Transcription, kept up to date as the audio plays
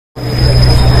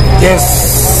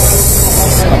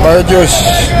Yes, about Josh.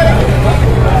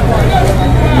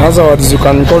 In other words, you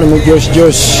can call me Josh.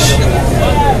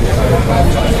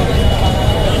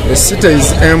 The city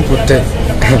is empty.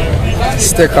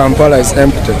 City Kampala is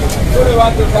empty.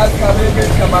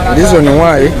 The reason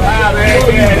why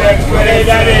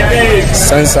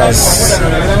census,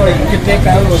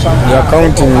 they are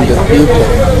counting the people,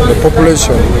 the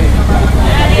population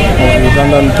of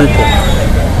Ugandan people.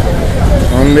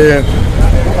 Only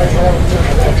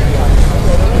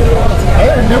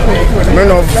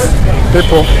many of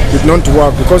people did not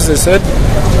work because they said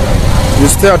you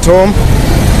stay at home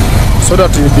so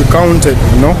that you be counted,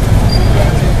 you know.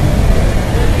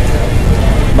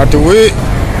 But we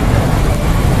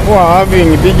who are having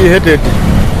big-headed,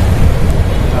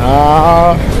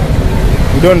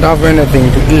 we don't have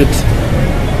anything to eat.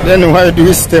 Then why do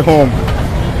we stay home?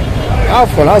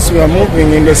 For us, we are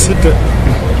moving in the city.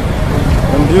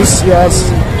 And you see us,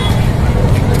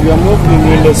 we are moving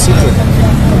in the city.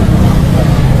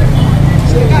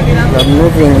 We are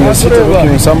moving in the city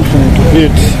looking something to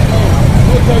eat.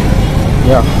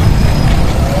 Yeah.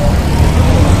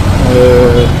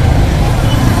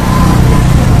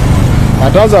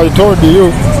 But as I told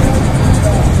you,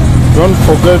 don't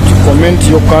forget to comment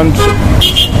your country.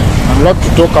 I'd like to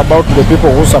talk about the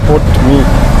people who support me.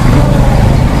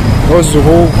 Those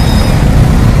who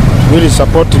really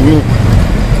support me.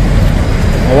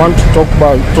 I want to talk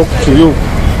to you,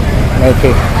 like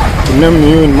to name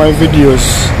you in my videos.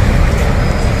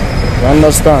 You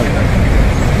understand?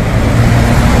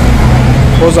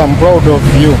 Because I'm proud of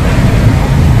you.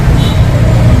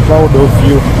 I'm proud of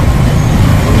you.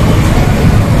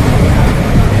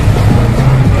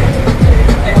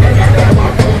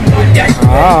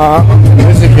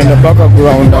 Music in the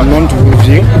background, I'm not with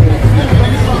you.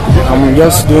 I'm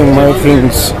just doing my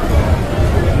things.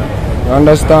 You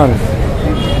understand?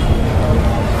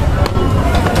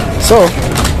 So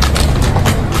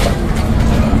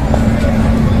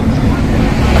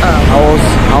I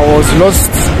was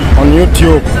lost on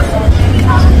YouTube,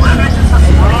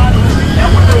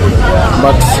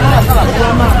 but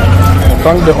I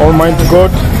thank the Almighty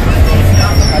God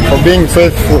for being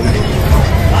faithful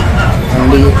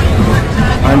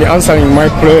and answering my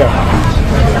prayer. I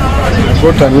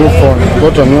got a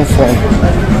new phone.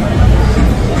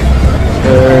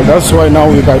 That's why now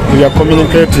we are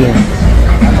communicating.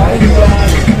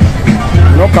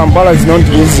 You know, Kampala is not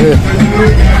easy,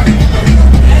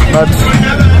 but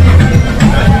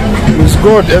with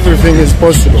God everything is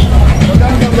possible.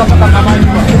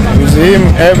 With Him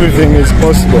everything is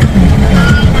possible.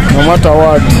 No matter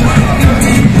what.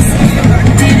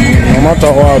 No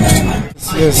matter what.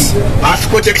 Yes.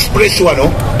 Passport Express one, no?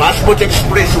 Passport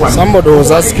Express one. Somebody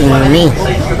was asking me,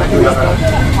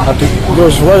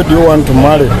 Josh, why do you want to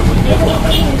marry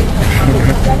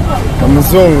a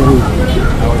MUZUNG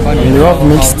and you have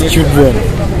mixed children?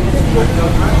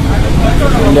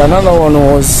 And another one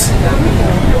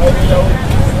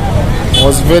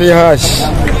was very harsh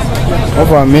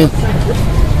over me.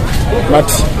 But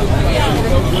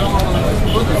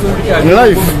in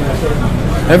life,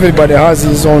 everybody has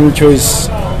his own choice.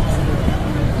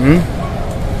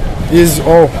 His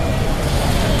or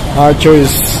her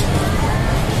choice.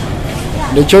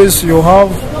 The choice you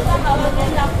have,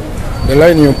 the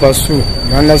line you pursue.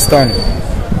 You understand?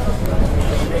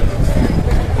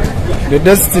 The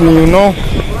destiny you know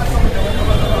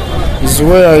is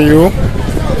where you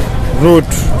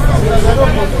root.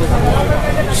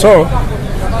 So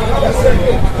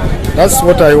that's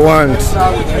what I want.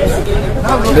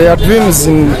 There are dreams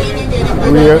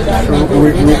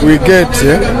we get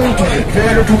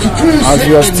as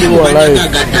we are still alive,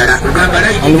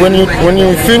 and when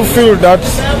you feel that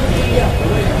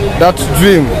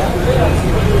dream,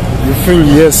 you feel,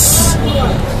 yes,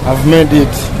 I've made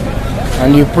it,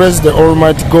 and you praise the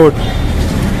Almighty God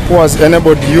who has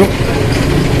enabled you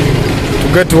to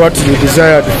get what you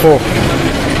desired for.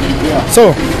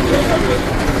 So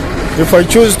if I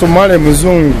choose to marry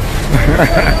MUZUNG,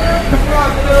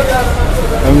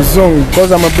 MUZUNG,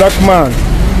 because I'm a black man,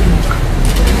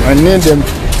 I need them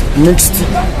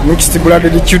mixed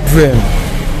blooded children.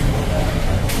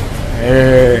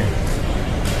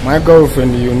 My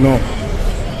girlfriend, you know,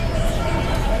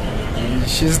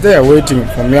 she's there waiting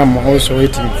for me. I'm also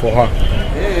waiting for her,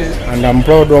 and I'm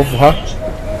proud of her,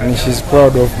 and she's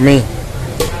proud of me.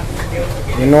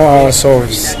 We know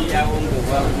ourselves.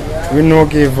 We no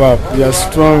give up. We are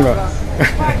stronger.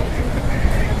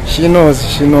 She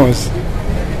knows.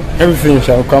 Everything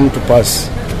shall come to pass.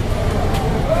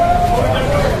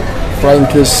 Flying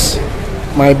kiss,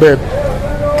 my babe.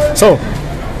 So,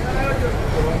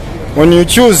 when you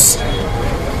choose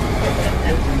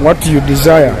what you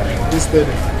desire,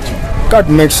 God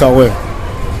makes a way,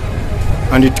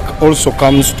 and it also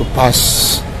comes to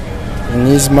pass in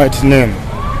His mighty name.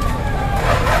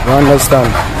 You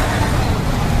understand?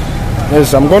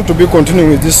 Yes, I'm going to be continuing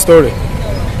with this story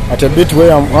at a bit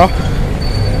where I'm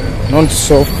not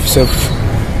so safe.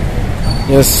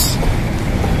 Yes,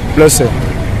 blessed.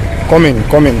 Come in. I'm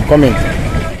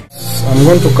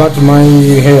going to cut my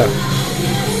hair.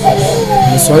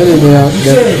 In Swahili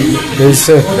they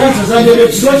say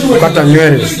kukata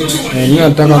nywele. Mimi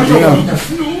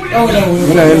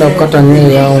naenda kukata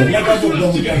nywele yangu.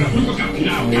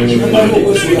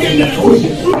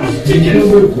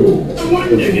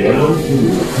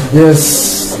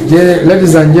 Yes,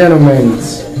 ladies and gentlemen,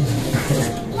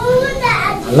 I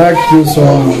like you so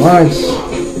much.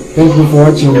 Thank you for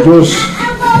watching Josh.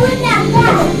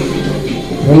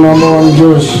 The number one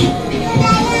Josh.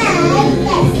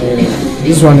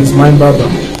 This one is my baba.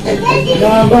 This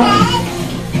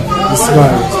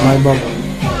guy is my baba.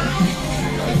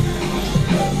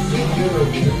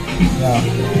 Yeah.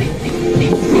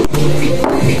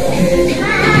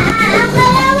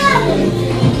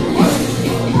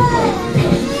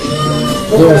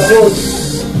 Yes.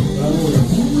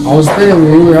 I was telling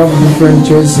you, we have different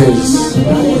choices in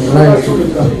life.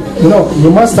 You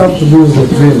must have to do with the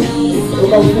dream.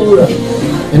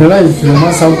 In life, you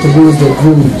must have to do with the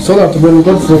dream, so that when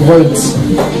God provides,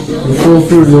 you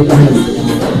fulfill your dream,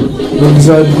 your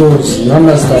desired goals. You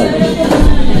understand?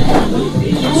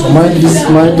 So my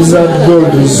desired goal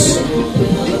is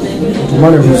to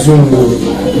marry MUZUNG,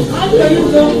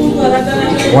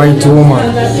 white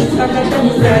woman.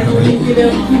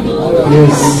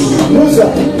 Yes,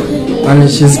 and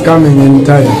she's coming in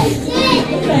time.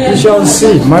 You shall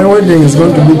see. My wedding is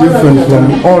going to be different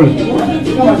from all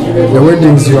the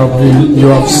weddings you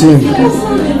have seen.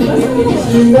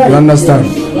 You understand?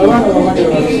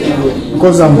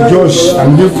 Because I'm Josh,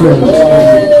 I'm different.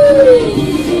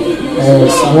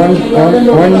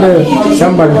 One day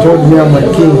somebody told me I'm a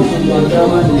king.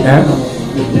 Yeah?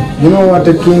 You know what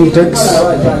a king takes?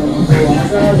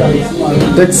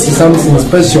 It takes something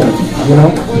special, you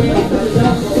know?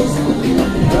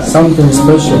 Something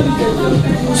special.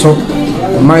 So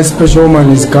my special woman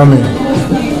is coming.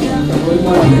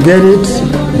 You get it?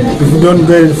 If you don't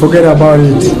get it, forget about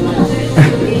it.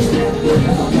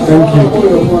 Thank you.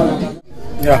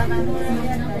 Yeah,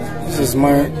 this is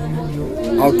my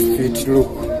outfit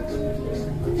look.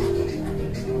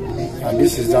 And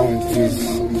this is how it is.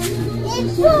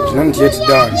 It's not yet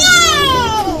done.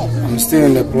 I'm still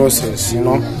in the process, you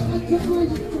know.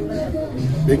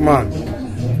 Big man,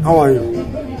 how are you?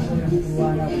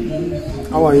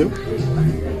 How are you?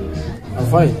 I'm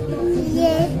fine.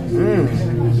 Yeah.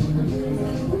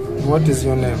 What is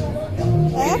your name?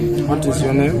 Yeah. What is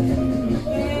your name?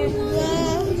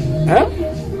 Yeah. Huh?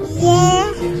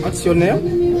 Yeah. What's your name?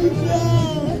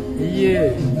 Yeah.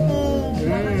 Yeah.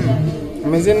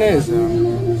 Mezeneza.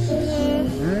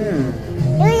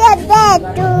 You are there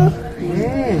too.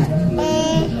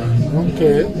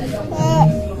 Okay.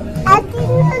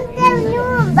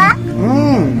 Nyumba.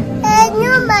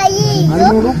 Nyumba hiyo.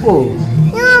 Alimuruko.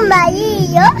 Nyumba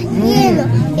hiyo.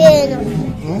 Yeno.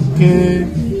 Okay.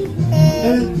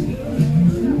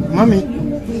 Mami.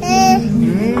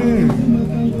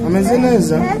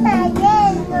 Amezeneza.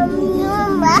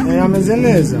 Nyumba.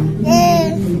 Amezeneza.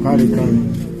 Kari.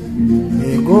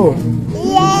 There you go.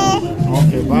 Yeah.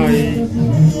 Okay, bye.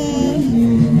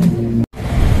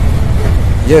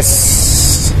 Yes.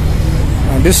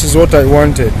 And this is what I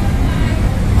wanted.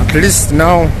 At least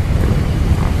now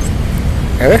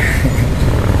I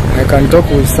can talk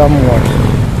with someone.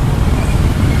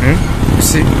 You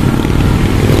see?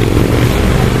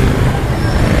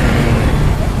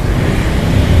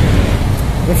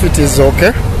 If it is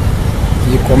okay,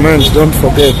 you comment, don't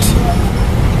forget.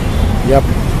 Yep.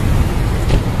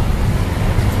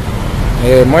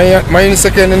 My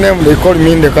second name, they call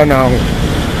me Ndekanang,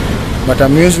 but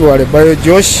I'm usually by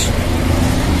Josh,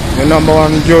 the number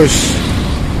one Josh.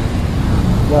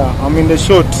 Yeah, I'm in the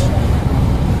short.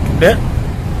 Today,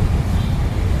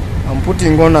 I'm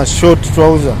putting on a short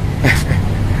trouser.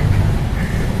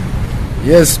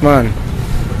 Yes, man.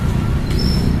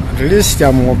 At least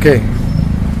I'm okay.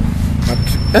 But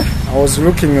I was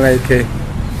looking like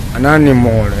an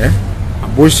animal, a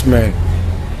bushman.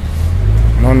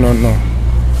 No.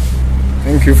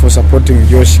 Thank you for supporting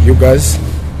Josh, you guys.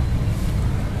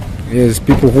 Yes,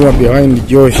 people who are behind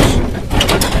Josh.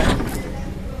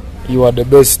 You are the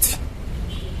best.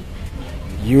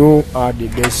 You are the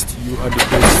best.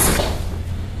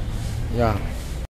 Yeah.